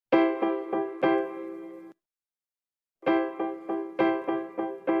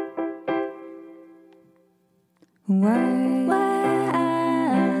Why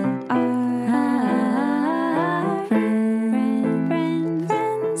are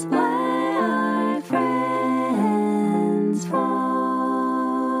friends? Why are friends for?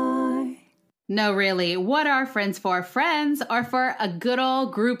 No, really. What are friends for? Friends are for a good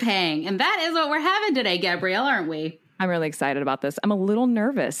old group hang. And that is what we're having today, Gabrielle, aren't we? I'm really excited about this. I'm a little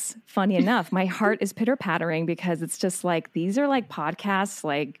nervous, funny enough. My heart is pitter-pattering because it's just like, these are like podcasts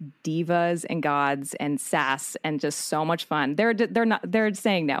like Divas and Gods and Sass and just so much fun. They're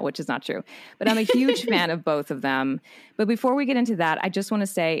saying no, which is not true. But I'm a huge fan of both of them. But before we get into that, I just want to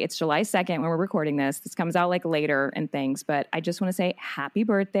say it's July 2nd when we're recording this. This comes out like later and things, but I just want to say happy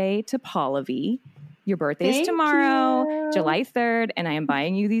birthday to Paula V. Your birthday is tomorrow, July 3rd, and I am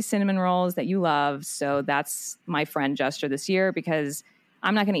buying you these cinnamon rolls that you love. So that's my friend gesture this year because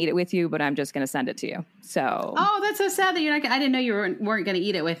I'm not going to eat it with you, but I'm just going to send it to you. So, that's so sad that you're not. I didn't know you weren't going to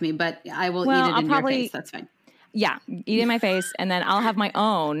eat it with me, but I will eat it in your face. That's fine. Yeah, eat it in my face, and then I'll have my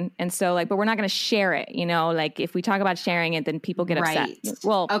own. And so, but we're not going to share it. You know, like if we talk about sharing it, then people get upset.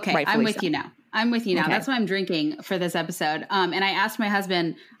 Well, okay, I'm with you now. Okay. That's why I'm drinking for this episode. And I asked my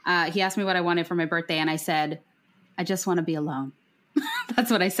husband, he asked me what I wanted for my birthday. And I said, I just want to be alone. That's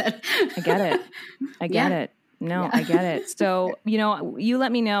what I said. I get it. I get it. No, I get it. So, you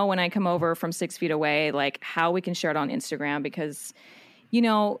let me know when I come over from 6 feet away, like how we can share it on Instagram because,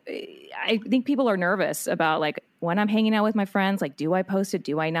 I think people are nervous about like when I'm hanging out with my friends, like, do I post it?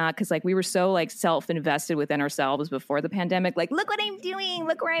 Do I not? Because like we were so like self-invested within ourselves before the pandemic. Like, look what I'm doing.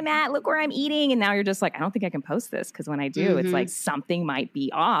 Look where I'm at. Look where I'm eating. And now you're just like, I don't think I can post this because when I do, it's like something might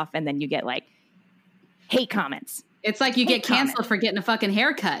be off. And then you get like hate comments. It's like you get canceled for getting a fucking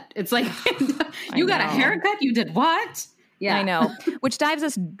haircut. It's like, you got a haircut? You did what? Yeah, I know. Which dives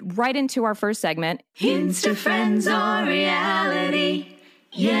us right into our first segment. Insta friends or reality.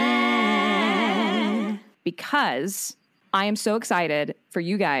 Yeah. Because I am so excited for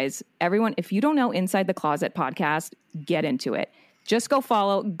you guys. Everyone, if you don't know Inside the Closet podcast, get into it. Just go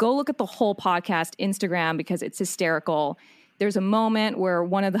follow. Go look at the whole podcast Instagram because it's hysterical. There's a moment where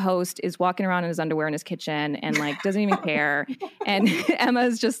one of the hosts is walking around in his underwear in his kitchen and like doesn't even care. And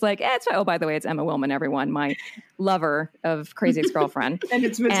Emma's just like, it's fine. Oh, by the way, it's Emma Willman, everyone, my lover of Crazy Ex-Girlfriend. And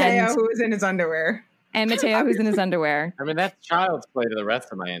it's Mateo who is in his underwear. And Mateo who's in his underwear. I mean, that's child's play to the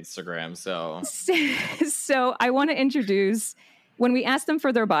rest of my Instagram, so. So I want to introduce, when we asked them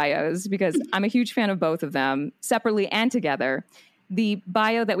for their bios, because I'm a huge fan of both of them, separately and together, the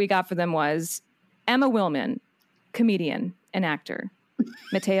bio that we got for them was Emma Willman, comedian and actor.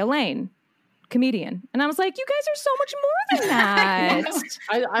 Mateo Lane, comedian. And I was like, you guys are so much more than that.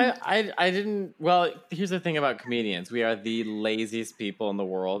 I didn't. Well, here's the thing about comedians. We are the laziest people in the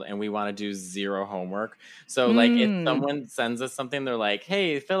world and we want to do zero homework. So like if someone sends us something, they're like,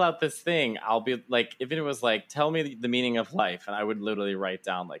 hey, fill out this thing. I'll be like, if it was like, tell me the meaning of life. And I would literally write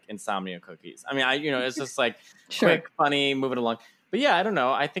down like insomnia cookies. I mean, it's just like quick, funny, moving along. But yeah, I don't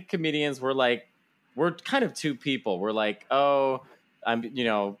know. I think comedians we're kind of two people. We're like, oh,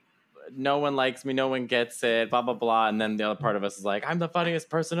 no one likes me, no one gets it, blah, blah, blah. And then the other part of us is like, I'm the funniest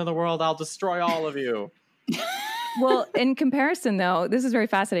person in the world. I'll destroy all of you. Well, in comparison, though, this is very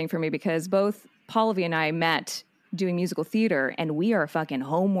fascinating for me because both Paula V and I met doing musical theater and we are fucking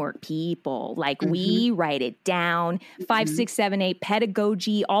homework people. Like we write it down, 5, 6, 7, 8,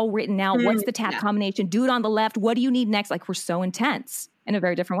 pedagogy, all written out. What's the tap combination? Do it on the left. What do you need next? Like we're so intense in a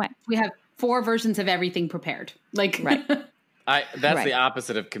very different way. We have 4 versions of everything prepared. Like, right. That's the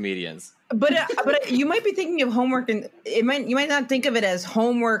opposite of comedians. But you might be thinking of homework, and you might not think of it as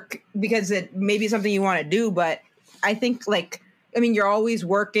homework because it may be something you want to do. But I think you're always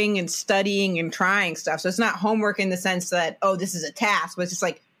working and studying and trying stuff. So it's not homework in the sense that this is a task, but it's just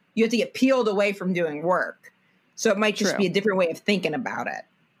like you have to get peeled away from doing work. So it might just be a different way of thinking about it.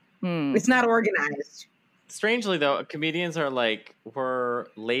 It's not organized. Strangely, though, comedians are like, we're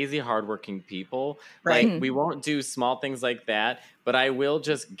lazy, hardworking people. Right. Like, we won't do small things like that, but I will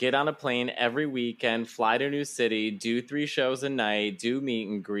just get on a plane every weekend, fly to a new city, do 3 shows a night, do meet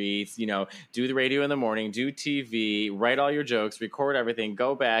and greets, do the radio in the morning, do TV, write all your jokes, record everything,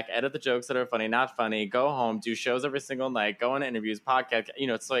 go back, edit the jokes that are funny, not funny, go home, do shows every single night, go on interviews, podcast.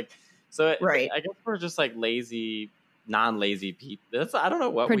 It's like, I guess we're just like lazy, non-lazy people. I don't know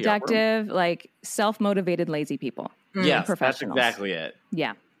what productive, like self-motivated lazy people. Yes, professionals. That's exactly it.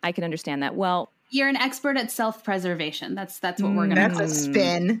 Yeah, I can understand that. Well, you're an expert at self-preservation. That's what we're going to do. That's a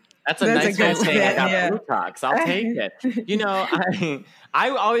spin. That's a nice way of saying I got Botox. I'll take it. I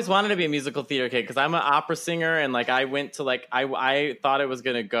always wanted to be a musical theater kid because I'm an opera singer and like I went to like I thought I was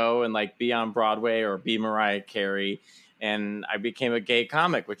going to go and like be on Broadway or be Mariah Carey, and I became a gay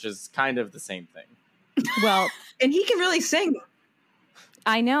comic, which is kind of the same thing. Well, And he can really sing.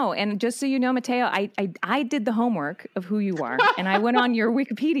 I know. And just so you know, Mateo, I did the homework of who you are. And I went on your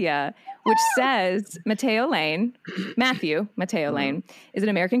Wikipedia, which says Matthew Mateo Lane, is an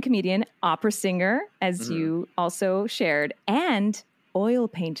American comedian, opera singer, as you also shared, and oil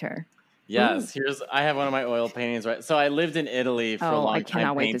painter. Yes, I have one of my oil paintings, right? So I lived in Italy for a long time. I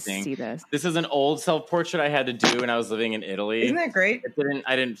cannot wait to painting. see this. This is an old self-portrait I had to do when I was living in Italy. Isn't that great?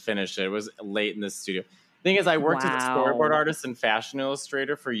 I didn't finish it. It was late in the studio. Thing is, I worked as a storyboard artist and fashion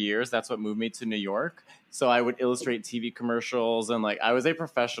illustrator for years. That's what moved me to New York. So I would illustrate TV commercials, and I was a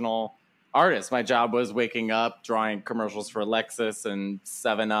professional artist. My job was waking up, drawing commercials for Lexus and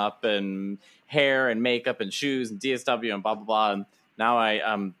 7-Up and hair and makeup and shoes and DSW and blah, blah, blah. And now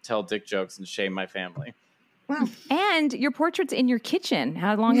I tell dick jokes and shame my family. Wow. And your portrait's in your kitchen.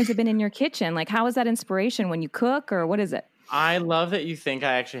 How long has it been in your kitchen? How is that inspiration when you cook, or what is it? I love that you think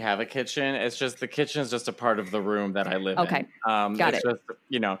I actually have a kitchen. It's just the kitchen is just a part of the room that I live in. Okay. Got it. Just,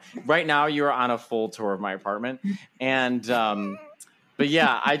 right now you're on a full tour of my apartment. And, but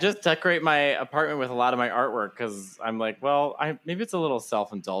yeah, I just decorate my apartment with a lot of my artwork because I'm like, well, maybe it's a little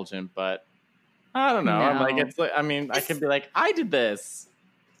self-indulgent, but I don't know. No. I'm like, I can be like, I did this.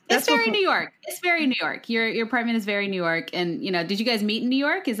 It's very New York. It's very New York. Your apartment is very New York. And, did you guys meet in New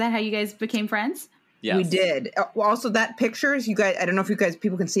York? Is that how you guys became friends? Yes. We did. Also, that pictures, you guys, I don't know if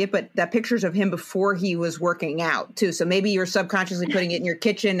people can see it, but that pictures of him before he was working out too. So maybe you're subconsciously putting it in your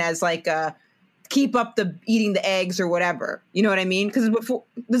kitchen as keep up eating the eggs or whatever. You know what I mean? Because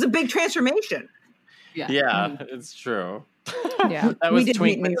there's a big transformation. Yeah, it's true. Yeah. That was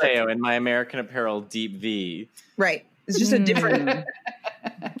Twink Mateo in my American Apparel Deep V. Right. It's just a different.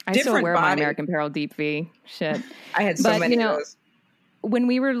 I still wear my body. American Apparel Deep V. Shit. I had so many of those. When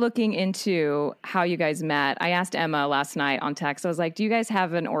we were looking into how you guys met, I asked Emma last night on text. I was like, do you guys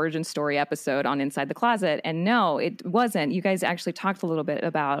have an origin story episode on Inside the Closet? And no, it wasn't. You guys actually talked a little bit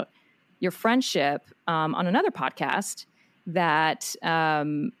about your friendship on another podcast that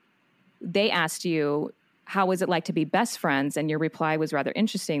they asked you, how was it like to be best friends? And your reply was rather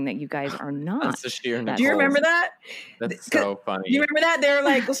interesting that you guys are not. That's a sheer Nicole. Do you remember that? That's so funny. Do you remember that? They were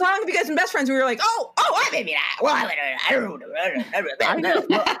like, well, so long have you guys been best friends? We were like, maybe not. Well, I don't know.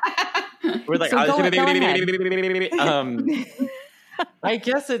 We're like, So go ahead. I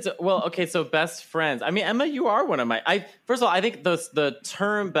guess it's, okay, so best friends. I mean, Emma, you are one of my, first of all, I think the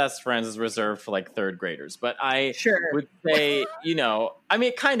term best friends is reserved for third graders, but I would say,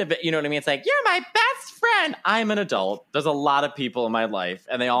 kind of, you know what I mean? It's like, you're my best friend. I'm an adult. There's a lot of people in my life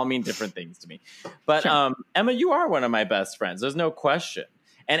and they all mean different things to me. But Emma, you are one of my best friends. There's no question.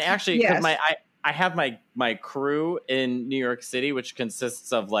 And actually, because I have my crew in New York City, which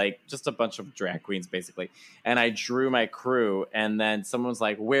consists of just a bunch of drag queens, basically. And I drew my crew, and then someone was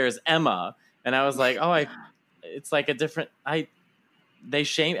like, "Where's Emma?" And I was like, it's like a different.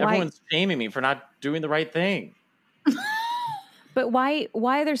 Everyone's shaming me for not doing the right thing. But why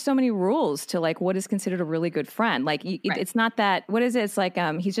are there so many rules to what is considered a really good friend? It's not that, what is it? It's like,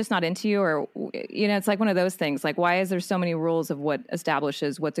 he's just not into you, or, it's like one of those things. Why is there so many rules of what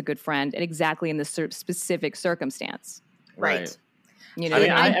establishes what's a good friend exactly in this specific circumstance? Right. You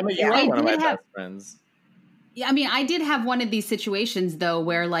are one of my best friends. Yeah, I mean, I did have one of these situations though,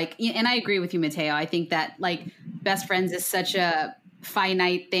 where and I agree with you, Mateo. I think that best friends is such a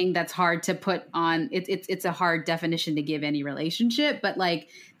finite thing that's hard to put on. It's a hard definition to give any relationship, but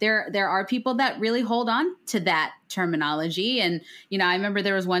there are people that really hold on to that terminology. And I remember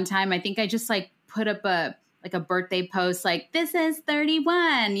there was one time I think I just put up a birthday post this is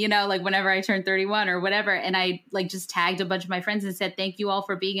 31, whenever I turned 31 or whatever, and I just tagged a bunch of my friends and said thank you all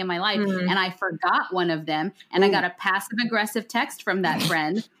for being in my life. And I forgot one of them, and I got a passive aggressive text from that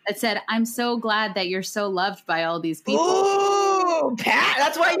friend that said, I'm so glad that you're so loved by all these people. Oh, Pat,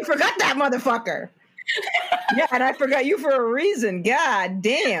 that's why you forgot that motherfucker. Yeah, and I forgot you for a reason. God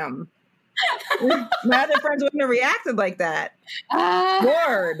damn. My other friends wouldn't have reacted like that.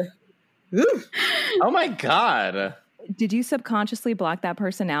 Lord. Oof. Oh my God. Did you subconsciously block that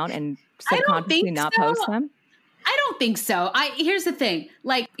person out and subconsciously not post them? I don't think so. Here's the thing,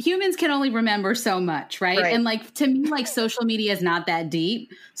 humans can only remember so much, right? And to me, social media is not that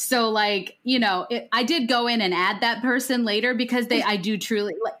deep. So I did go in and add that person later because I do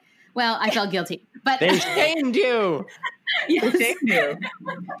truly I felt guilty, but they shamed you. Yes. They shamed you.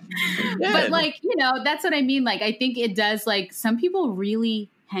 But that's what I mean. I think it does. Some people really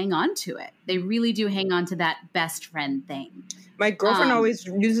hang on to it. They really do hang on to that best friend thing. My girlfriend always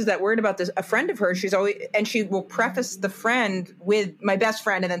uses that word about this. A friend of hers, she will preface the friend with my best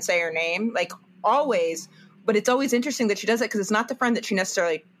friend and then say her name, always. But it's always interesting that she does it because it's not the friend that she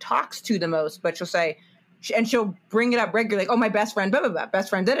necessarily talks to the most, but she'll say, and she'll bring it up regularly, like, oh, my best friend, blah, blah, blah, best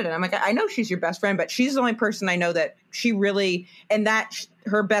friend did it. And I'm like, I know she's your best friend, but she's the only person I know that she really, and that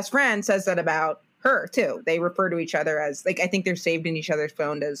her best friend says that about her too. They refer to each other as, like, I think they're saved in each other's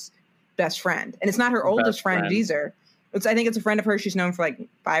phone as best friend. And it's not her oldest friend either. I think it's a friend of hers she's known for like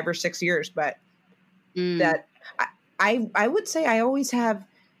 5 or 6 years, but that I would say I always have,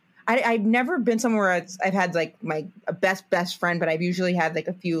 I've never been somewhere where I've had like my best friend, but I've usually had like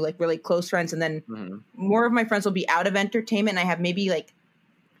a few like really close friends. And then more of my friends will be out of entertainment. And I have maybe like,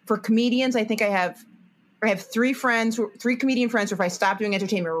 for comedians, I think I have 3 comedian friends. Or if I stopped doing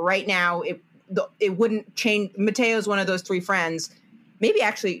entertainment right now, it wouldn't change. Mateo's one of those 3 friends, maybe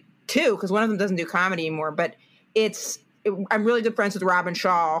actually 2, because one of them doesn't do comedy anymore, but I'm really good friends with Robin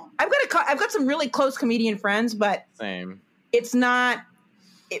Shaw. I've got some really close comedian friends, but same. It's not.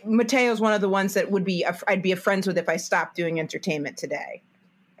 Mateo's one of the ones that I'd be friends with if I stopped doing entertainment today.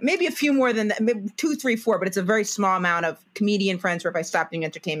 Maybe a few more than that, maybe 2, 3, 4, but it's a very small amount of comedian friends where if I stopped doing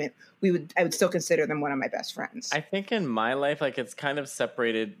entertainment, I would still consider them one of my best friends. I think in my life, like it's kind of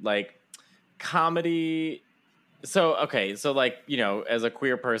separated, like comedy. So, okay. So like, you know, as a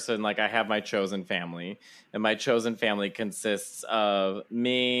queer person, like I have my chosen family, and my chosen family consists of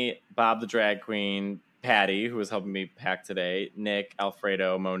me, Bob the drag queen, Patty, who was helping me pack today, Nick,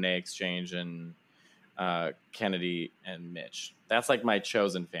 Alfredo, Monet Exchange, and Kennedy and Mitch. That's like my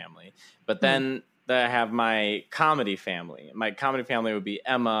chosen family. But then I have my comedy family. My comedy family would be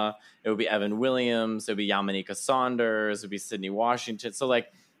Emma. It would be Evan Williams. It would be Yamanika Saunders. It would be Sydney Washington. So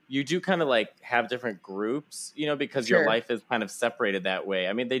like you do kind of like have different groups, you know, because your life is kind of separated that way.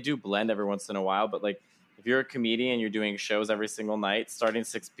 I mean, they do blend every once in a while, but like if you're a comedian, you're doing shows every single night, starting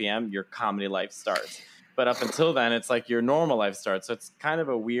 6 p.m., your comedy life starts. But up until then, it's like your normal life starts. So it's kind of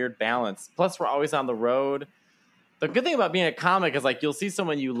a weird balance. Plus, we're always on the road. The good thing about being a comic is like you'll see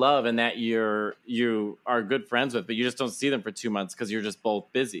someone you love and that you are good friends with, but you just don't see them for 2 months because you're just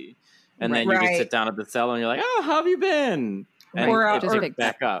both busy. And then you just sit down at the cellar and you're like, oh, how have you been? And it just picks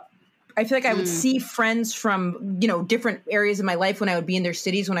back up. I feel like I would see friends from, you know, different areas of my life when I would be in their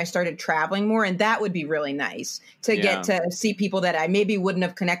cities when I started traveling more. And that would be really nice to get to see people that I maybe wouldn't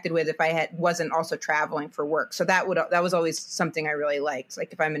have connected with if I wasn't also traveling for work. So that was always something I really liked.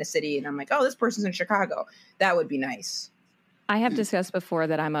 Like if I'm in a city and I'm like, oh, this person's in Chicago, that would be nice. I have discussed before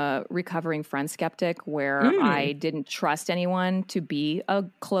that I'm a recovering friend skeptic where I didn't trust anyone to be a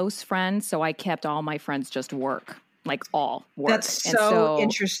close friend. So I kept all my friends just work, like all work. That's so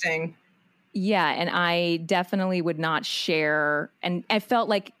interesting. Yeah, and I definitely would not share. And I felt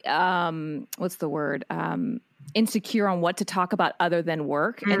like, what's the word? Insecure on what to talk about other than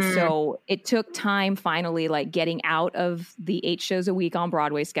work. And so it took time finally, like getting out of the 8 shows a week on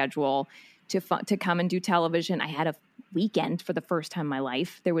Broadway schedule to come and do television. I had a weekend for the first time in my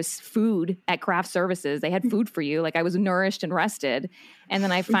life. There was food at craft services. They had food for you. Like I was nourished and rested. And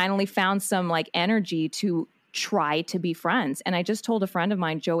then I finally found some like energy to try to be friends. And I just told a friend of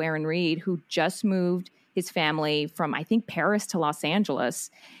mine, Joe Aaron Reed, who just moved his family from, I think, Paris to Los Angeles.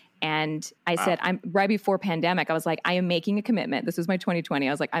 And I said, I'm right before pandemic, I was like, I am making a commitment. This was my 2020.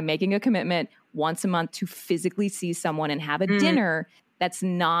 I was like, I'm making a commitment once a month to physically see someone and have a dinner that's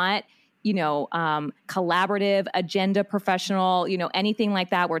not, you know, collaborative, agenda, professional, you know, anything like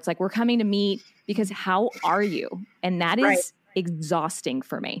that, where it's like, we're coming to meet because how are you? And that is exhausting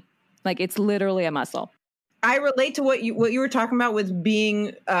for me. Like it's literally a muscle. I relate to what you were talking about with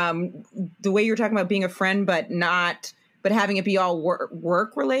being the way you were talking about being a friend, but having it be all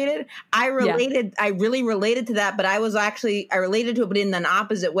work related. I really related to that, but I related to it, but in an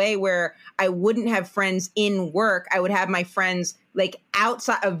opposite way where I wouldn't have friends in work. I would have my friends like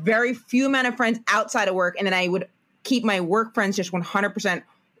outside, a very few amount of friends outside of work. And then I would keep my work friends just 100%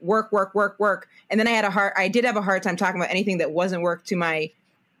 work. And then I did have a hard time talking about anything that wasn't work to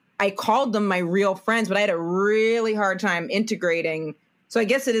I called them my real friends, but I had a really hard time integrating. So I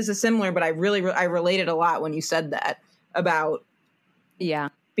guess it is a similar, but I related a lot when you said that about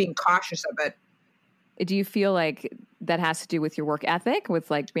being cautious of it. Do you feel like that has to do with your work ethic, with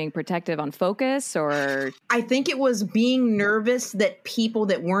like being protective on focus, or? I think it was being nervous that people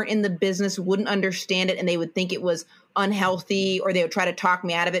that weren't in the business wouldn't understand it and they would think it was unhealthy, or they would try to talk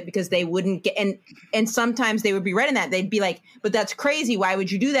me out of it because they wouldn't get, and sometimes they would be right in that. They'd be like, but that's crazy. Why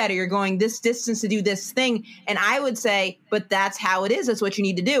would you do that? Or you're going this distance to do this thing. And I would say, but that's how it is. That's what you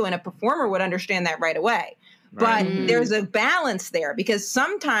need to do. And a performer would understand that right away. But there's a balance there because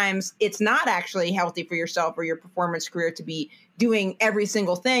sometimes it's not actually healthy for yourself or your performance career to be doing every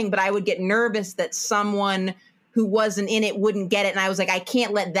single thing. But I would get nervous that someone who wasn't in it wouldn't get it. And I was like, I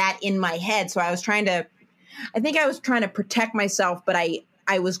can't let that in my head. So I was trying to protect myself, but I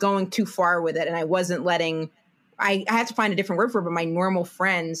I was going too far with it, and I wasn't letting. I had to find a different word for it, but my normal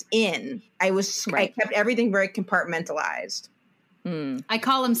friends in. I kept everything very compartmentalized. I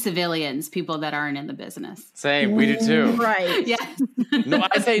call them civilians, people that aren't in the business. Same, we do too. Right. Yeah. No,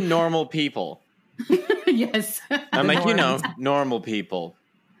 I say normal people. Yes. I'm like, normal people.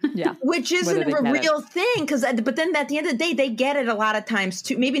 Yeah. Which isn't a real thing, but then at the end of the day, they get it a lot of times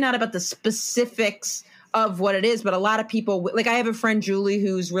too. Maybe not about the specifics of what it is, but a lot of people, like I have a friend, Julie,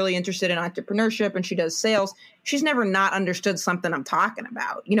 who's really interested in entrepreneurship and she does sales. She's never not understood something I'm talking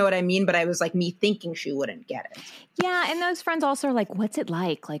about. You know what I mean? But I was like me thinking she wouldn't get it. Yeah. And those friends also are like, what's it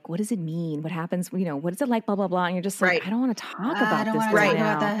like? Like, what does it mean? What happens? What is it like? Blah, blah, blah. And you're just like, Right. I don't want to talk about this Talk right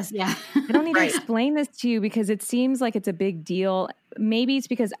about now. this. Yeah. I don't need Right. to explain this to you because it seems like it's a big deal. Maybe it's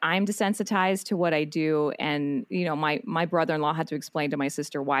because I'm desensitized to what I do. And, my brother-in-law had to explain to my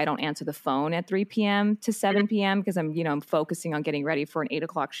sister why I don't answer the phone at 3 p.m. to 7 p.m. because I'm focusing on getting ready for an 8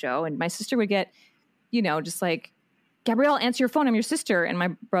 o'clock show. And my sister would get, just like, Gabrielle, answer your phone. I'm your sister. And my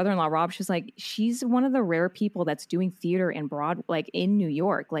brother-in-law, Rob, she's like, she's one of the rare people that's doing theater in in New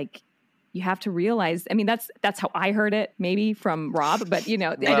York. Like, you have to realize, that's how I heard it, maybe from Rob, but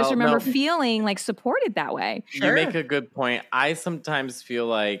I just remember feeling like supported that way. You make a good point. I sometimes feel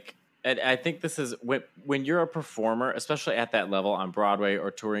like, and I think this is when you're a performer, especially at that level on Broadway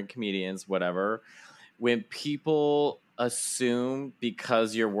or touring comedians, whatever, when people assume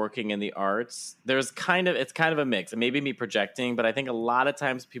because you're working in the arts, it's kind of a mix. It may be me projecting, but I think a lot of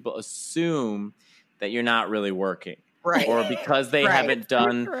times people assume that you're not really working. Right. Or because they haven't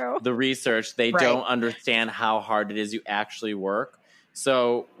done true. the research, they don't understand how hard it is you actually work.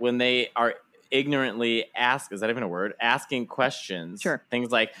 So when they are ignorantly is that even a word? Asking questions. Sure. Things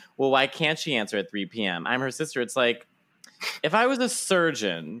like, well, why can't she answer at 3 p.m.? I'm her sister. It's like, if I was a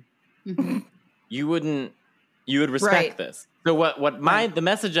surgeon, you would respect this. So the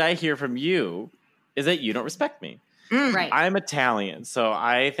message I hear from you is that you don't respect me. Right. I'm Italian, so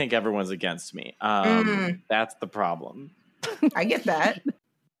I think everyone's against me. That's the problem. I get that.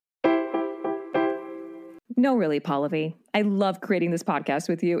 No, really, Pallavi. I love creating this podcast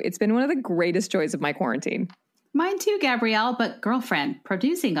with you. It's been one of the greatest joys of my quarantine. Mine too, Gabrielle, but girlfriend,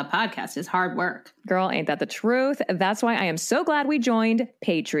 producing a podcast is hard work. Girl, ain't that the truth? That's why I am so glad we joined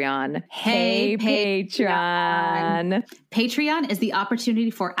Patreon. Hey, Patreon. Patreon is the opportunity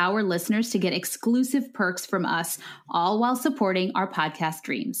for our listeners to get exclusive perks from us, all while supporting our podcast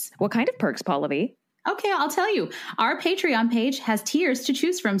dreams. What kind of perks, Pallavi? Okay, I'll tell you. Our Patreon page has tiers to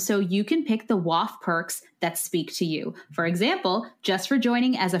choose from, so you can pick the WAF perks that speak to you. For example, just for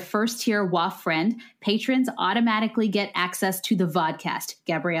joining as a first-tier WAF friend, patrons automatically get access to the vodcast.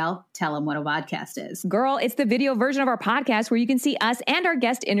 Gabrielle, tell them what a vodcast is. Girl, it's the video version of our podcast where you can see us and our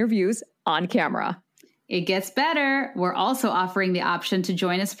guest interviews on camera. It gets better. We're also offering the option to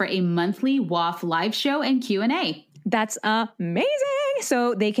join us for a monthly WAF live show and Q&A. That's amazing.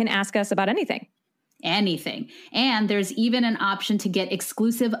 So they can ask us about anything. Anything. And there's even an option to get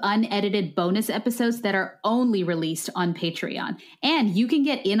exclusive unedited bonus episodes that are only released on Patreon. And you can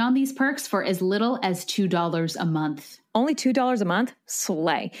get in on these perks for as little as $2 a month. Only $2 a month?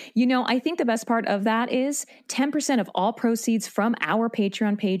 Slay. I think the best part of that is 10% of all proceeds from our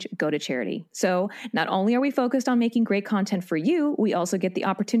Patreon page go to charity. So not only are we focused on making great content for you, we also get the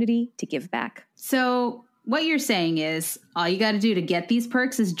opportunity to give back. So what you're saying is all you got to do to get these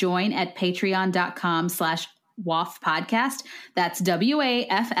perks is join at patreon.com/WAF podcast. That's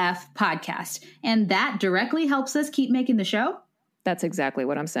WAFF podcast. And that directly helps us keep making the show. That's exactly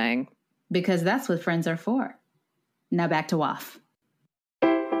what I'm saying. Because that's what friends are for. Now back to WAF.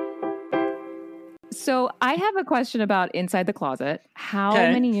 So I have a question about Inside the Closet. How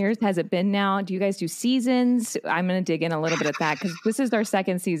many years has it been now? Do you guys do seasons? I'm going to dig in a little bit at that because this is our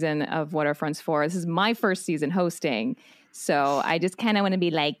second season of What Are Friends For. This is my first season hosting. So I just kind of want to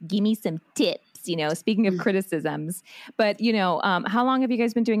be like, give me some tips, speaking of criticisms. But, how long have you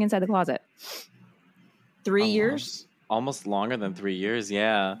guys been doing Inside the Closet? 3 years? Almost longer than 3 years,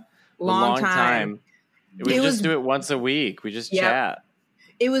 yeah. Long time. We just do it once a week. We just chat.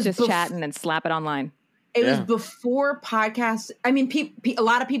 It was just chatting and slap it online. It was before podcasts. I mean, a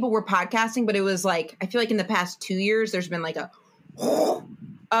lot of people were podcasting, but it was like, I feel like in the past 2 years, there's been like a...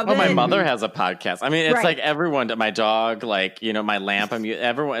 my mother has a podcast. I mean, it's like everyone, my dog, like, my lamp,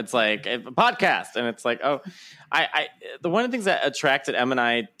 everyone, it's like a podcast. And it's like, one of the things that attracted Em and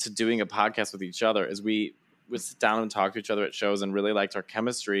I to doing a podcast with each other is we would sit down and talk to each other at shows and really liked our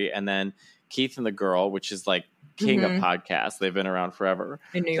chemistry. And then Keith and the Girl, which is like king of podcasts. They've been around forever.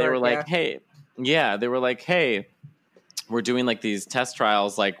 In New York, they were like, hey, we're doing like these test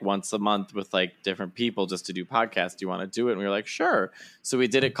trials like once a month with like different people just to do podcasts. Do you want to do it? And we were like, sure. So we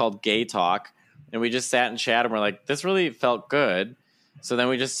did it called Gay Talk, and we just sat and chatted, and we're like, this really felt good. So then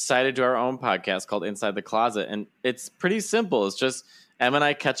we just decided to do our own podcast called Inside the Closet. And it's pretty simple. It's just Em and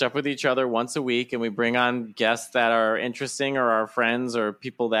I catch up with each other once a week, and we bring on guests that are interesting or our friends or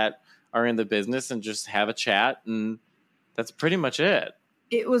people that are in the business and just have a chat. And that's pretty much it.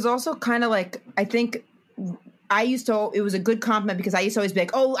 It was also kind of like, I think it was a good compliment because I used to always be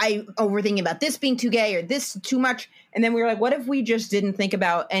like, I overthinking about this being too gay or this too much. And then we were like, what if we just didn't think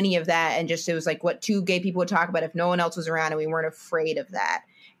about any of that? And just, it was like what two gay people would talk about if no one else was around and we weren't afraid of that.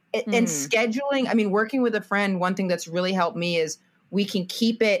 And scheduling, I mean, working with a friend, one thing that's really helped me is we can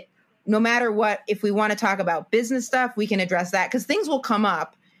keep it no matter what. If we want to talk about business stuff, we can address that because things will come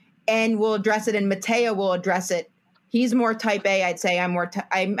up and we'll address it. And Mateo will address it. He's more type A, I'd say. I'm more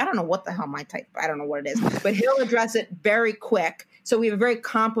I don't know what the hell my type, I don't know what it is, but he'll address it very quick. So we have a very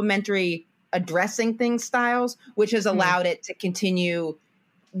complementary addressing things styles, which has allowed it to continue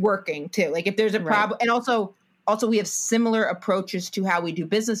working too. Like if there's a problem, and also we have similar approaches to how we do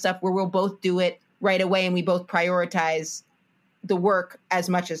business stuff where we'll both do it right away and we both prioritize the work as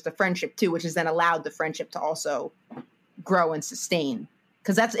much as the friendship too, which has then allowed the friendship to also grow and sustain.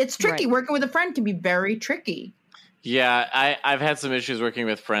 Because it's tricky. Right. Working with a friend can be very tricky. Yeah, I've had some issues working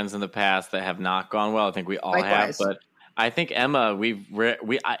with friends in the past that have not gone well. I think we all Likewise. have, but I think Emma, we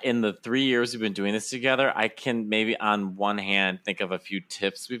in the 3 years we've been doing this together, I can maybe on one hand think of a few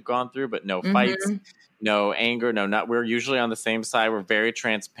tips we've gone through, but no fights, no anger, we're usually on the same side. We're very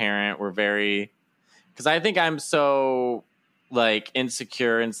transparent. Because I think I'm so like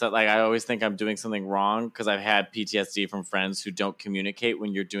insecure and stuff. Like I always think I'm doing something wrong because I've had PTSD from friends who don't communicate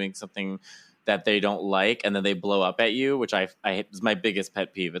when you're doing something that they don't like, and then they blow up at you, which I is my biggest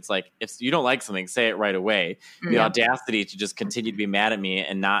pet peeve. It's like, if you don't like something, say it right away. The audacity to just continue to be mad at me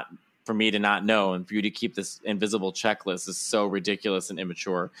and not for me to not know, and for you to keep this invisible checklist is so ridiculous and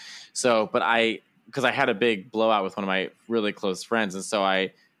immature. So, but because I had a big blowout with one of my really close friends, and so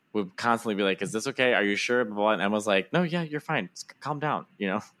I would constantly be like, is this okay? Are you sure? And Emma's like, no, yeah, you're fine. Just calm down,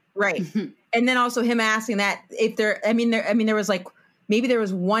 Right. And then also him asking that if there was like, maybe there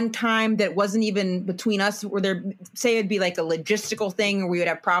was one time that wasn't even between us where it'd be like a logistical thing or we would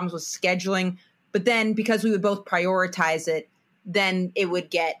have problems with scheduling. But then because we would both prioritize it, then it would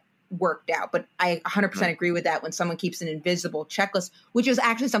get worked out. But I 100% agree with that when someone keeps an invisible checklist, which is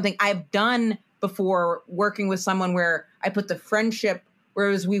actually something I've done before working with someone where I put the friendship,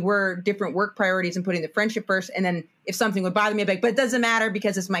 whereas we were different work priorities and putting the friendship first. And then if something would bother me, I'd be like, but it doesn't matter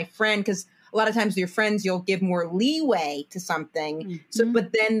because it's my friend. Because a lot of times with your friends, you'll give more leeway to something. So,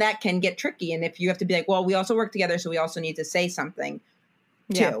 but then that can get tricky. And if you have to be like, well, we also work together, so we also need to say something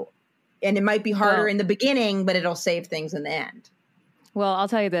too. And it might be harder in the beginning, but it'll save things in the end. Well, I'll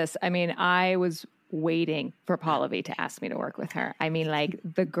tell you this. I mean, I was waiting for Pallavi to ask me to work with her. I mean, like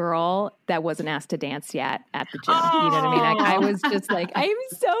the girl that wasn't asked to dance yet at the gym. You know what I mean? Like, I was just like, I'm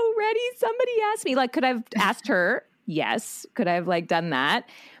so ready. Somebody asked me. Like, could I have asked her? Yes. Could I have like done that?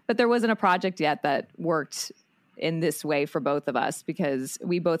 But there wasn't a project yet that worked in this way for both of us because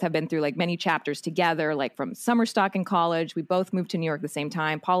we both have been through like many chapters together, like from summer stock in college. We both moved to New York at the same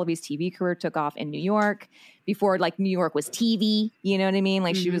time. Pallavi's TV career took off in New York before like New York was TV. You know what I mean?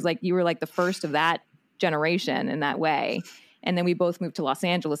 Like she was like, you were like the first of that generation in that way. And then we both moved to Los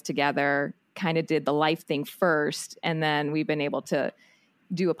Angeles together, kind of did the life thing first. And then we've been able to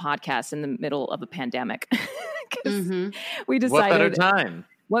do a podcast in the middle of a pandemic. We decided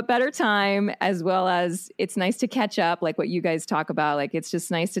what better time, as well as it's nice to catch up, like what you guys talk about. Like, it's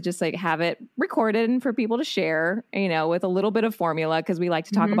just nice to just like have it recorded and for people to share, with a little bit of formula. Because we like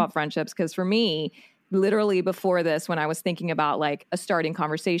to talk about friendships. Because for me, literally before this, when I was thinking about like a starting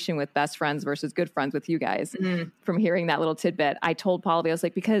conversation with best friends versus good friends with you guys, from hearing that little tidbit, I told Pallavi, I was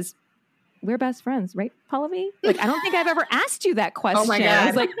like, because we're best friends, right, Pallavi? Like, I don't think I've ever asked you that question. Oh my God. I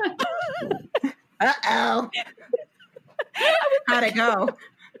was like, uh-oh. How'd it go?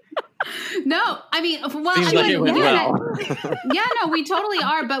 No, I mean, well, Seems like it went well. We totally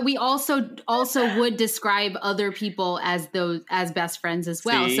are, but we also would describe other people as best friends as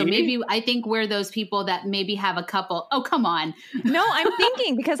well. See? So maybe I think we're those people that maybe have a couple. Oh, come on. no, I'm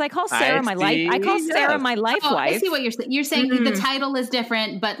thinking because I call Sarah my life. I call Sarah my life wife. I see what you're saying. You're saying the title is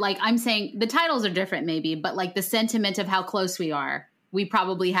different, but like I'm saying the titles are different maybe, but like the sentiment of how close we are, we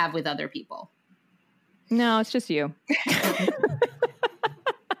probably have with other people. No, it's just you.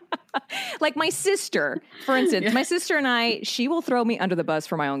 Like my sister, for instance, my sister and I, she will throw me under the bus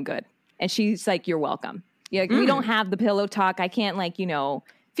for my own good. And she's like, you're welcome. Yeah, we don't have the pillow talk. I can't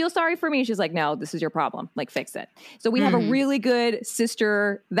feel sorry for me. She's like, no, this is your problem. Like, fix it. So we have a really good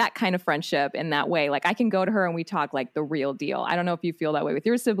sister, that kind of friendship in that way. Like, I can go to her and we talk like the real deal. I don't know if you feel that way with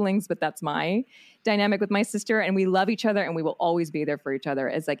your siblings, but that's my dynamic with my sister. And we love each other and we will always be there for each other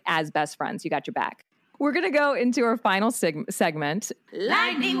as best friends. You got your back. We're going to go into our final segment.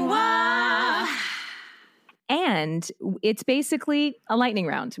 Lightning War. And it's basically a lightning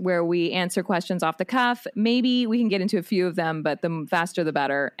round where we answer questions off the cuff. Maybe we can get into a few of them, but the faster the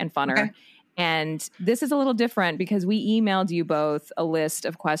better and funner. Okay. And this is a little different because we emailed you both a list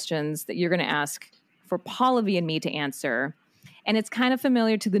of questions that you're going to ask for Pallavi and me to answer. And it's kind of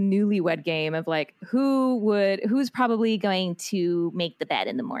familiar to the newlywed game of like, who's probably going to make the bed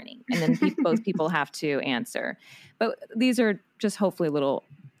in the morning? And then both people have to answer. But these are just hopefully a little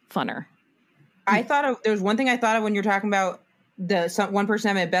funner. There's one thing I thought of when you're talking about one person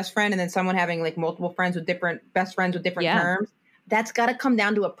having a best friend and then someone having like multiple friends with different best friends with different terms. That's got to come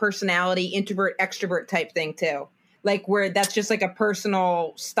down to a personality, introvert, extrovert type thing too. Like where that's just like a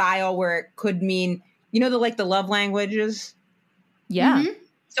personal style where it could mean, the love languages. Yeah. Mm-hmm.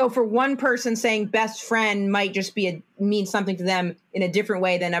 So for one person saying best friend might just mean something to them in a different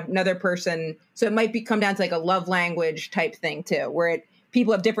way than another person. So it might come down to like a love language type thing too, where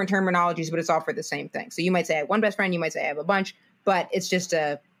people have different terminologies, but it's all for the same thing. So you might say I have one best friend, you might say I have a bunch, but it's just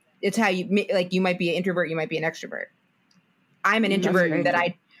it's how you might be an introvert, you might be an extrovert. I'm an introvert in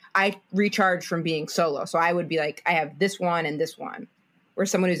that I recharge from being solo. So I would be like, I have this one and this one. Where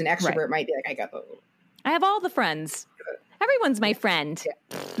someone who's an extrovert might be like, I have all the friends. Everyone's my friend.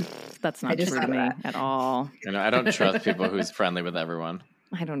 Yeah. That's not true to me at all. I don't trust people who's friendly with everyone.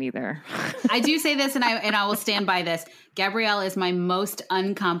 I don't either. I do say this, and I will stand by this. Gabrielle is my most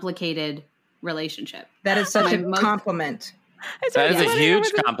uncomplicated relationship. That is such a compliment. That is a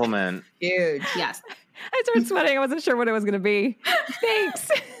huge compliment. Huge. Yes. I started sweating. I wasn't sure what it was going to be. Thanks.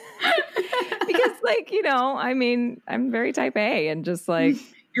 Because, I'm very type A and just like...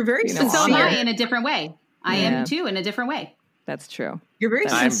 You're very sincere. So am I in a different way. I am too in a different way. That's true. You're very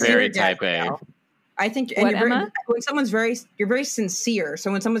sincere. I'm very type A. I think when someone's you're very sincere.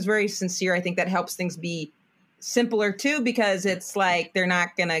 So when someone's very sincere, I think that helps things be simpler too, because it's like they're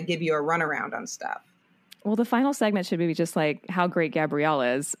not going to give you a runaround on stuff. Well, the final segment should be just like how great Gabrielle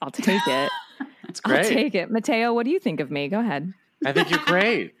is. I'll take it. It's great. I'll take it. Mateo, what do you think of me? Go ahead. I think you're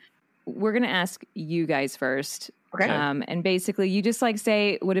great. We're going to ask you guys first. Okay. And basically you just like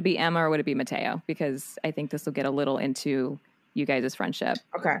say, would it be Emma or would it be Mateo? Because I think this will get a little into you guys' friendship.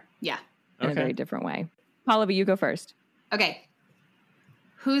 Okay. Yeah. In a very different way. Pallavi, you go first. Okay.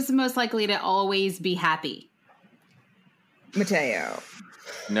 Who's most likely to always be happy? Mateo.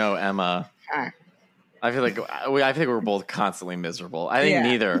 No, Emma. I feel like we're both constantly miserable. I think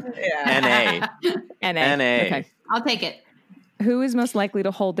neither. Yeah. NA. Okay. I'll take it. Who is most likely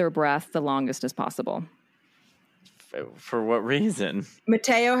to hold their breath the longest as possible? For what reason?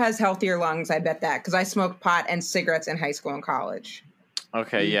 Mateo has healthier lungs, I bet that, because I smoked pot and cigarettes in high school and college.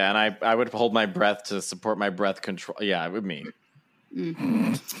 Okay, yeah, and I would hold my breath to support my breath control. Yeah, it would me.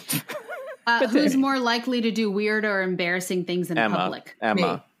 Who's more likely to do weird or embarrassing things in public?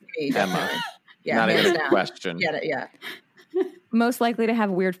 Emma. Me. Emma. Yeah, not even a question. Yeah. Most likely to have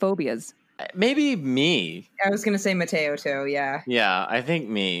weird phobias? Maybe me. I was going to say Mateo too, yeah. Yeah, I think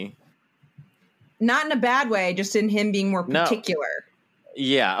me. Not in a bad way, just in him being more particular. No.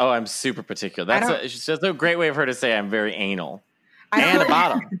 Yeah, I'm super particular. That's a great way of her to say I'm very anal. And a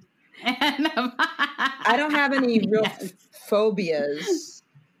bottom. I don't have any real phobias.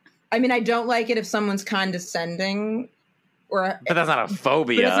 I mean, I don't like it if someone's condescending. But that's not a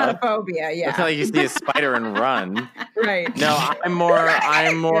phobia. But it's not a phobia, yeah. It's not like you see a spider and run. Right. No, I'm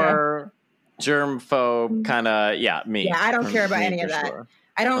more germphobe, kind of, me. Yeah, I don't care about any of that. Sure.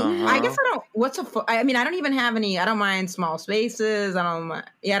 I don't, I guess I don't, I don't even have any, I don't mind small spaces. I don't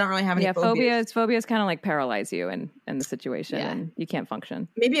really have any phobias. Phobias kind of like paralyze you in the situation and you can't function.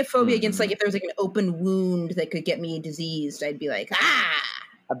 Maybe a phobia against like if there was like an open wound that could get me diseased, I'd be like,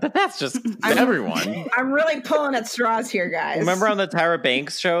 But that's just everyone. I'm really pulling at straws here, guys. Remember on the Tyra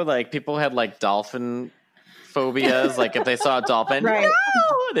Banks show, like people had like dolphin phobias. Like if they saw a dolphin, right.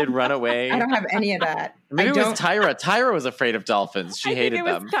 No, they'd run away. I don't have any of that. Maybe it was Tyra. Tyra was afraid of dolphins. She hated them.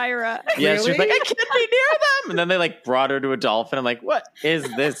 I think it was Tyra. Yeah, Really? she was like, I can't be near them. And then they like brought her to a dolphin. I'm like, what is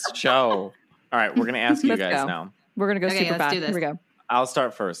this show? All right, we're gonna ask you guys now. We're gonna go super fast. Here we go. I'll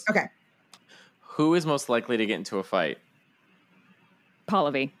start first. Okay. Who is most likely to get into a fight?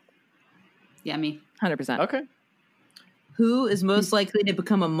 Pallavi. Yeah, me. 100%. Okay. Who is most likely to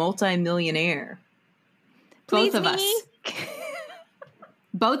become a multimillionaire? Both of us.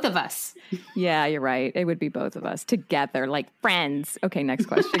 both of us. Yeah, you're right. It would be both of us together, like friends. Okay, next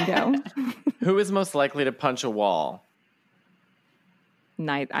question, go. Who is most likely to punch a wall?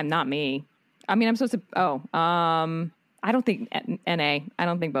 I'm not me. I mean, I'm supposed to. I don't think NA. I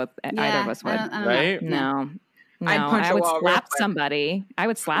don't think either of us would. I don't Right? know. No. I'd punch I a would wall real slap quick. somebody. I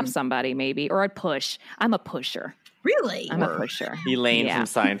would slap somebody maybe, or I'd push. I'm a pusher. Really? I'm a pusher. Elaine Yeah. from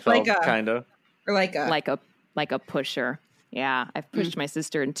Seinfeld, Like a- kind of. Or like a Like a pusher. Yeah, I've pushed my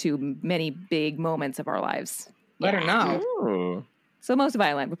sister into many big moments of our lives. let her know. Ooh. So most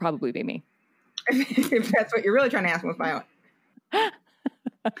violent would probably be me. If that's what you're really trying to ask with my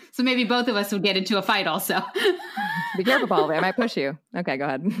So maybe both of us would get into a fight also. Be careful, Paul. I might push you. Okay, go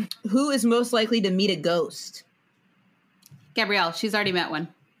ahead. Who is most likely to meet a ghost? Gabrielle, she's already met one.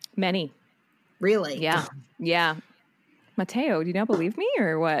 Many. Really? Yeah. Yeah. Mateo, do you not believe me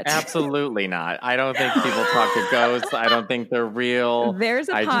or what? Absolutely not. I don't think people talk to ghosts. I don't think they're real. There's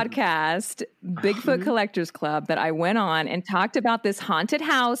a I just- podcast, Bigfoot Collectors Club, that I went on and talked about this haunted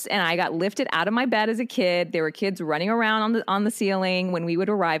house, and I got lifted out of my bed as a kid. There were kids running around on the ceiling when we would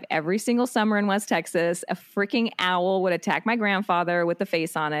arrive every single summer in West Texas. A freaking owl would attack my grandfather with the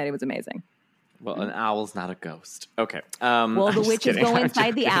face on it. It was amazing. Well, an owl's not a ghost. Okay. Well, I'm the just witches kidding. go I'm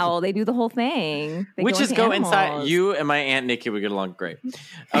inside the joking. owl. They do the whole thing. They Witches into go inside. animals. You and my Aunt Nikki would get along great.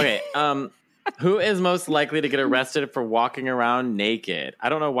 Okay. Who is most likely to get arrested for walking around naked? I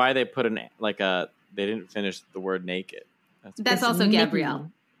don't know why they put they didn't finish the word naked. That's also Nikki. Gabrielle.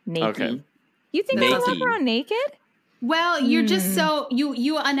 Naked. Okay. You think I walk Naked. around naked? Well, you're just so you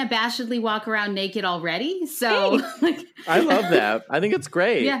unabashedly walk around naked already. So I love that. I think it's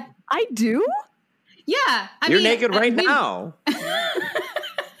great. yeah. I do? Yeah. You're naked right we- now.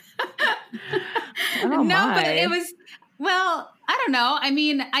 Oh, no, my. but it was I don't know. I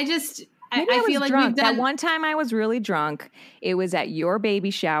mean, I just Maybe I feel was like drunk. we've done That one time I was really drunk. It was at your baby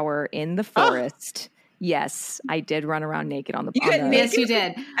shower in the forest. Yes, I did run around naked on the. You on got the- naked? Yes, you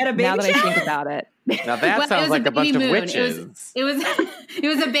did. At a baby now that I shower? think about it, Now that Well, it sounds was like a bunch baby of moon. witches. It was it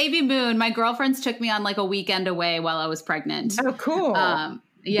was a baby moon. My girlfriends took me on like a weekend away while I was pregnant. Oh, cool.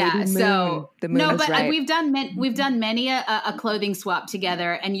 Yeah, Baby so moon. The moon no, is but right. we've done many a clothing swap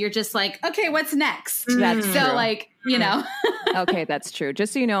together, and you're just like, okay, what's next? That's so true. like, you know, Okay, that's true.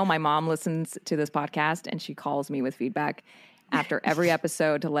 Just so you know, my mom listens to this podcast and she calls me with feedback after every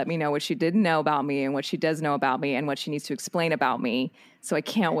episode to let me know what she didn't know about me and what she does know about me and what she needs to explain about me. So I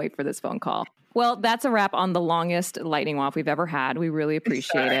can't wait for this phone call. Well, that's a wrap on the longest lightning waff we've ever had. We really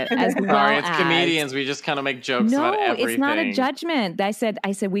appreciate it. As well Sorry, it's as- comedians. We just kind of make jokes No, about everything. it's not a judgment. I said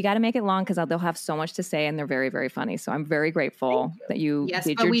we got to make it long because they'll have so much to say and they're very, very funny. So I'm very grateful that you yes,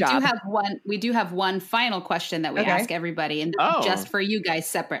 did but your we job. do have one final question that we Okay. ask everybody, and Oh. just for you guys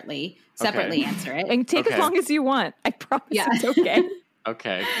separately answer it. And take Okay. as long as you want. I promise Yeah. it's okay.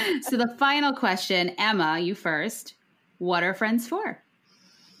 Okay. So the final question, Emma, you first. What are friends for?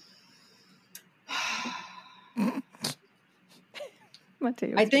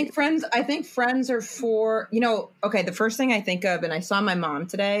 Mateo, I think friends are for, okay, the first thing I think of, and I saw my mom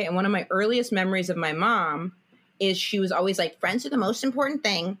today, and one of my earliest memories of my mom is she was always like, friends are the most important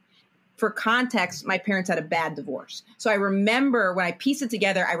thing. For context, my parents had a bad divorce. So I remember when I pieced it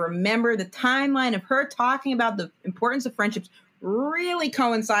together, I remember the timeline of her talking about the importance of friendships really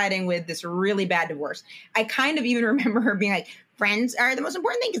coinciding with this really bad divorce. I kind of even remember her being like, friends are the most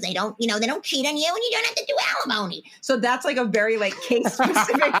important thing because they don't cheat on you and you don't have to do alimony. So that's like a very like case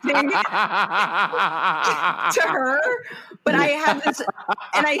specific thing to her. But I have this,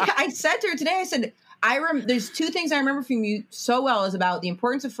 and I said to her today, I said, there's two things I remember from you so well is about the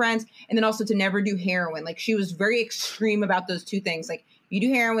importance of friends and then also to never do heroin. Like she was very extreme about those two things. Like you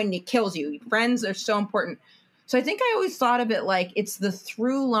do heroin, it kills you. Friends are so important. So I think I always thought of it like it's the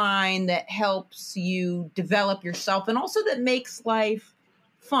through line that helps you develop yourself and also that makes life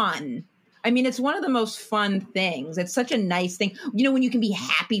fun. I mean, it's one of the most fun things. It's such a nice thing. When you can be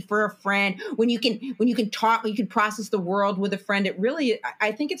happy for a friend, when you can talk, when you can process the world with a friend,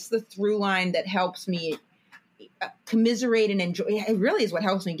 I think it's the through line that helps me commiserate and enjoy. It really is what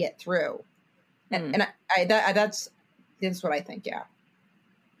helps me get through. And that's what I think. Yeah.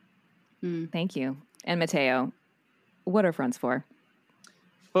 Thank you. And Mateo, what are friends for?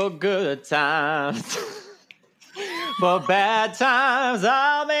 For good times. For bad times,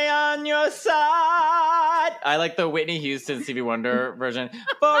 I'll be on your side. I like the Whitney Houston Stevie Wonder version.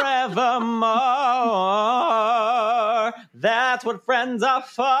 Forevermore. That's what friends are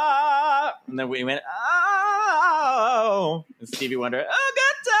for. And then we went, oh. And Stevie Wonder, oh,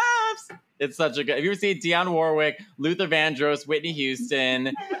 good times. It's such a good. Have you ever seen Dionne Warwick, Luther Vandross, Whitney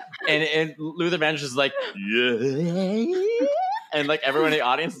Houston, and Luther Vandross is like, yeah. And like everyone in the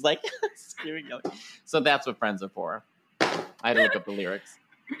audience is like screaming, yelling. So that's what friends are for. I had to look up the lyrics.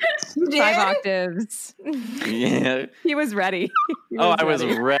 5 octaves. Yeah. He was ready. I was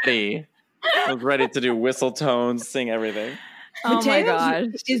ready. I was ready to do whistle tones, sing everything. Oh my gosh.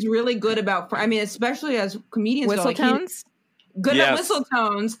 Is really good about, I mean, especially as comedians. Whistle tones? Good at whistle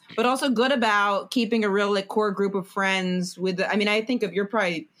tones, but also good about keeping a real like core group of friends with, I mean, I think of, you're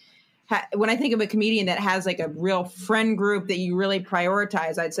probably, when I think of a comedian that has like a real friend group that you really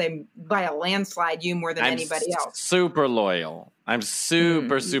prioritize, I'd say by a landslide, you more than anybody else. Super loyal. I'm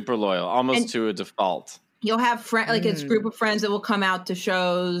super loyal, almost to a default. You'll have like a group of friends that will come out to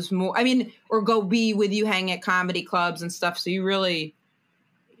shows more. I mean, or go be with you, hang at comedy clubs and stuff. So you really,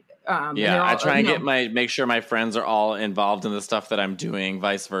 I try and make sure my friends are all involved in the stuff that I'm doing.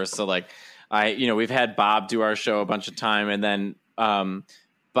 Vice versa. Like we've had Bob do our show a bunch of time, and then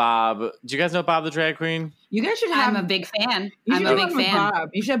Bob. Do you guys know Bob the drag queen? You guys should have. I'm a big fan. I'm a big fan. Bob.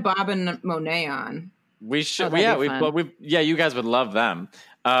 You should have Bob and Monet on. We should. You guys would love them.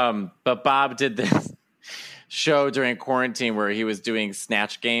 But Bob did this show during quarantine where he was doing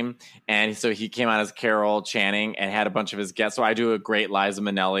Snatch Game, and so he came out as Carol Channing and had a bunch of his guests. So I do a great Liza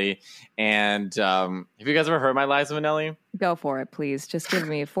Minnelli. And have you guys ever heard my Liza Minnelli? Go for it, please. Just give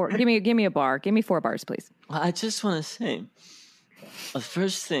me 4. Give me a bar. Give me 4 bars, please. Well, I just want to say, the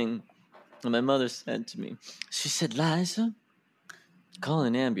first thing that my mother said to me, she said, "Liza, call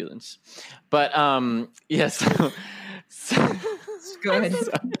an ambulance." But yes, good.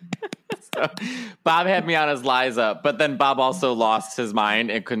 So Bob had me on as Liza, but then Bob also lost his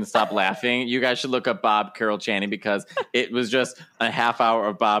mind and couldn't stop laughing. You guys should look up Bob Carol Channing because it was just a half hour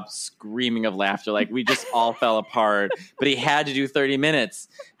of Bob screaming of laughter. Like we just all fell apart, but he had to do 30 minutes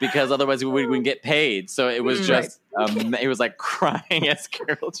because otherwise we wouldn't get paid. So it was just, it was like crying as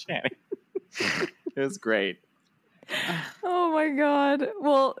Carol Channing. It was great. Oh my God.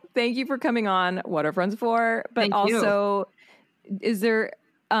 Well, thank you for coming on What Are Friends For? But thank also, is there,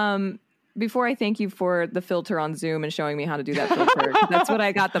 before I thank you for the filter on Zoom and showing me how to do that filter, that's what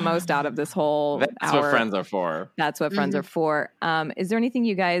I got the most out of this whole That's hour. what friends are for. That's what friends are for. Is there anything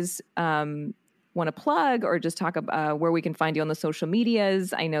you guys want to plug or just talk about where we can find you on the social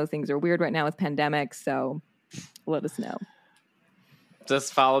medias? I know things are weird right now with pandemic, so let us know.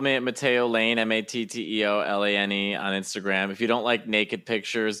 Just follow me at Mateo Lane, MatteoLane on Instagram. If you don't like naked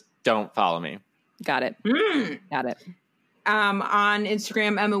pictures, don't follow me. Got it. Got it. On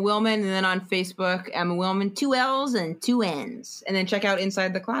Instagram, Emma Willman, and then on Facebook, Emma Willman, 2 L's and 2 N's. And then check out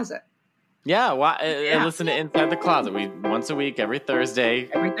Inside the Closet. Yeah, listen to Inside the Closet. We once a week, every Thursday.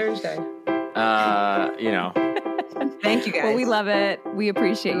 Every Thursday. Thank you, guys. Well, we love it. We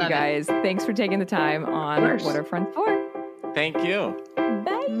appreciate you guys. Thanks for taking the time on What Are Friends For? Thank you.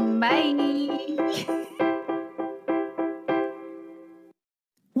 Bye. Bye.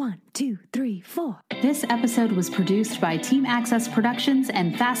 1, 2, 3, 4. This episode was produced by Team Access Productions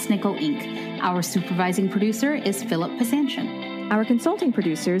and Fast Nickel Inc. Our supervising producer is Philip Pasanshin. Our consulting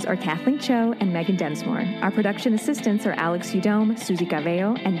producers are Kathleen Cho and Megan Densmore. Our production assistants are Alex Udome, Susie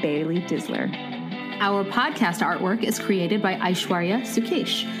Gaveo, and Bailey Disler. Our podcast artwork is created by Aishwarya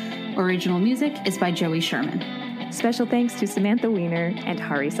Sukesh. Original music is by Joey Sherman. Special thanks to Samantha Weiner and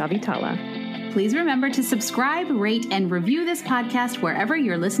Hari Savitala. Please remember to subscribe, rate, and review this podcast wherever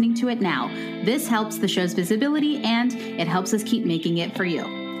you're listening to it now. This helps the show's visibility, and it helps us keep making it for you.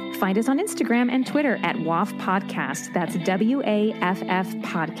 Find us on Instagram and Twitter at WAFF Podcast. That's WAFF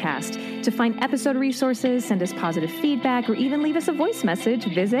Podcast. To find episode resources, send us positive feedback, or even leave us a voice message,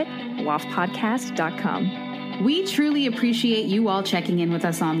 visit waffpodcast.com. We truly appreciate you all checking in with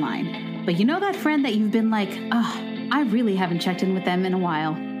us online. But you know that friend that you've been like, I really haven't checked in with them in a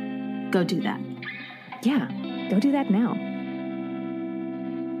while? Go do that. Yeah, go do that now.